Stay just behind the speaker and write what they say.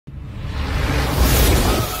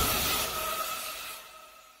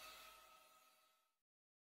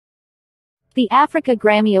The Africa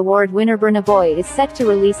Grammy Award winner Burnaboy is set to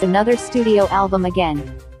release another studio album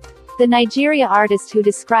again. The Nigeria artist who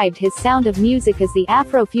described his sound of music as the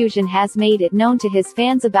Afrofusion has made it known to his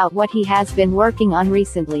fans about what he has been working on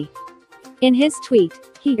recently. In his tweet,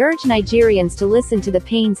 he urged Nigerians to listen to the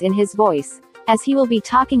pains in his voice, as he will be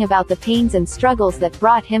talking about the pains and struggles that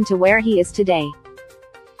brought him to where he is today.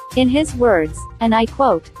 In his words, and I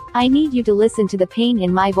quote, "I need you to listen to the pain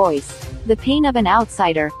in my voice, the pain of an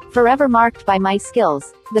outsider, forever marked by my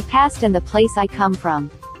skills, the past and the place I come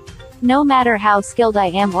from. No matter how skilled I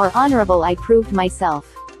am or honorable I proved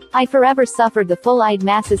myself, I forever suffered the full-eyed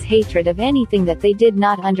masses' hatred of anything that they did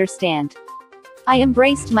not understand. I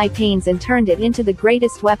embraced my pains and turned it into the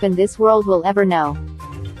greatest weapon this world will ever know."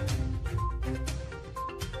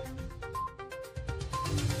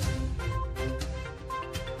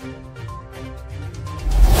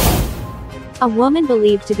 A woman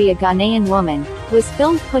believed to be a Ghanaian woman was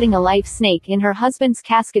filmed putting a live snake in her husband's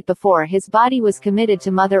casket before his body was committed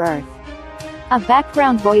to Mother Earth. A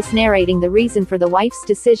background voice narrating the reason for the wife's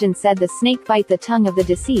decision said the snake bit the tongue of the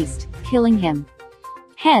deceased, killing him.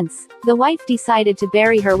 Hence, the wife decided to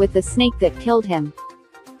bury her with the snake that killed him.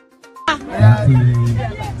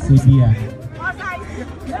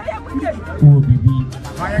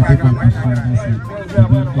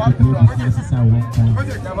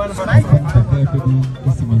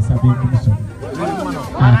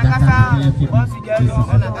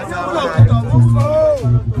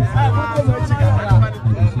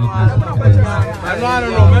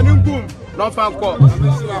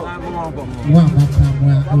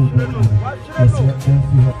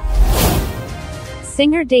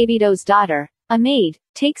 Singer Davido's daughter, a maid,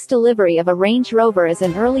 takes delivery of a Range Rover as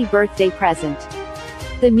an early birthday present.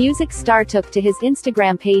 The music star took to his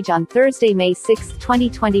Instagram page on Thursday, May 6,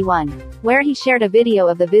 2021, where he shared a video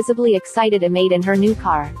of the visibly excited maid in her new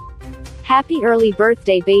car. "Happy early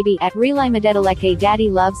birthday baby at Relimadedeleke,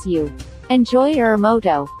 Daddy loves you. Enjoy your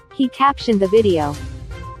moto," he captioned the video.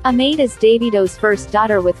 Maid is Davido's first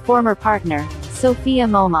daughter with former partner, Sophia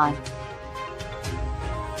Momad.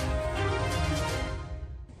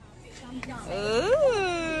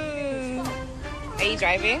 Ooh. Are you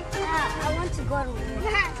driving? I want to go to work.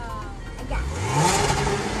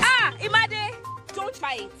 Ah, Imade! Don't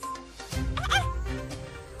try it.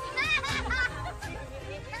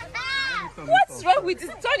 What's wrong with this?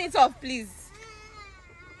 Turn it off, please.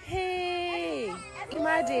 Hey,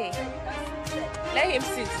 Imade. Let him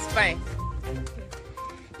sit, it's fine.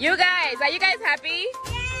 You guys, are you guys happy?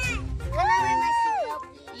 Yeah. Can I wear my seatbelt,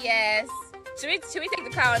 please? Yes. Should we take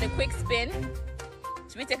the car on a quick spin?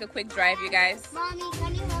 Should we take a quick drive, you guys? Mommy,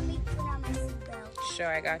 can you help me put on my seatbelt? Sure,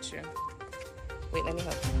 I got you. Wait, let me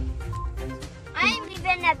help you. I am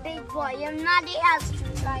even a big boy. I'm not the ass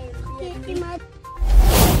to try it.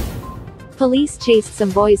 Police chased some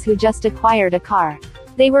boys who just acquired a car.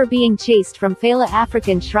 They were being chased from Fela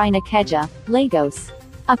African Shrine Ikeja, Lagos.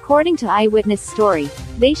 According to eyewitness story,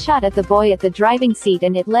 they shot at the boy at the driving seat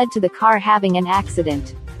and it led to the car having an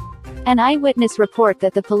accident. An eyewitness report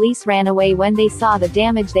that the police ran away when they saw the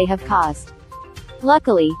damage they have caused.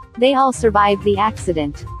 Luckily, they all survived the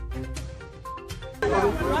accident.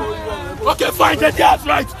 Okay, fine, the dad's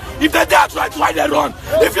right. If the dad's right, why they run?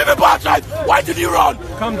 If the dad's right, why did he run?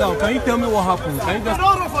 Calm down. Can you tell me what happened? Can you just...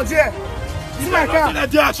 Don't run for jail. If the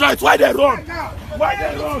dad's right, why they run? Why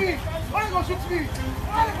they run? Why you gonna shoot me?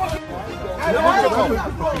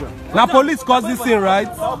 Now police caused this thing, right?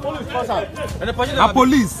 Now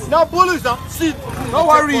police. Now police, see. Don't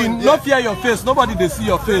worry, no fear your face. Nobody they see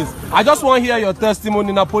your face. I just want to hear your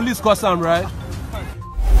testimony. Now police caused them, right?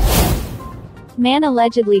 Man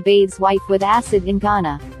allegedly bathes wife with acid in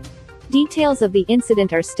Ghana. Details of the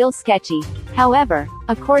incident are still sketchy. However,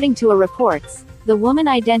 according to reports, the woman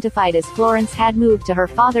identified as Florence had moved to her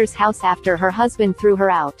father's house after her husband threw her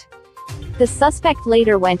out. The suspect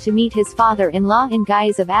later went to meet his father-in-law in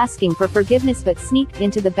guise of asking for forgiveness but sneaked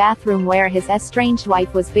into the bathroom where his estranged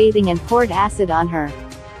wife was bathing and poured acid on her.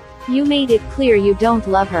 "You made it clear you don't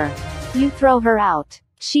love her. You throw her out.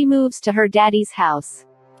 She moves to her daddy's house.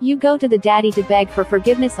 You go to the daddy to beg for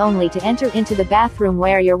forgiveness only to enter into the bathroom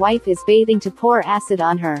where your wife is bathing to pour acid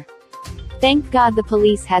on her. Thank God the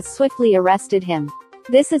police has swiftly arrested him.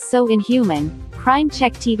 This is so inhuman," Crime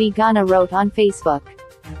Check TV Ghana wrote on Facebook.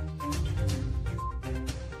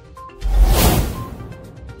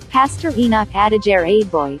 Pastor Enoch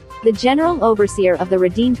Adeboye, the General Overseer of the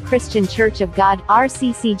Redeemed Christian Church of God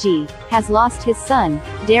 (RCCG), has lost his son,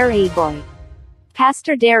 Adeboye.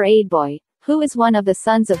 Pastor Adeboye, who is one of the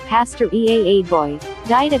sons of Pastor Adeboye,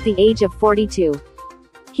 died at the age of 42.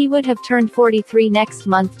 He would have turned 43 next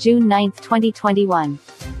month, June 9, 2021.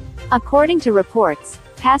 According to reports,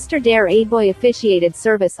 Pastor Adeboye officiated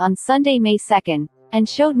service on Sunday, May 2nd, and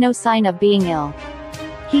showed no sign of being ill.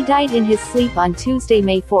 He died in his sleep on Tuesday,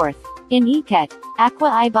 May 4th, in Iket,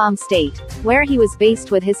 Akwa Ibom State, where he was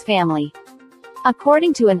based with his family.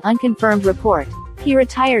 According to an unconfirmed report, he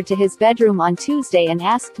retired to his bedroom on Tuesday and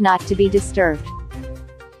asked not to be disturbed.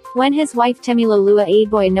 When his wife Temiloluwa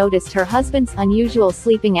Adeboye noticed her husband's unusual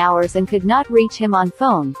sleeping hours and could not reach him on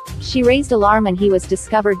phone, she raised alarm and he was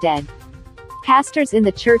discovered dead. Pastors in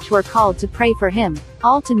the church were called to pray for him,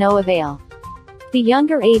 all to no avail. The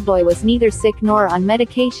younger Adeboye was neither sick nor on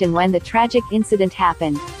medication when the tragic incident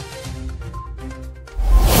happened.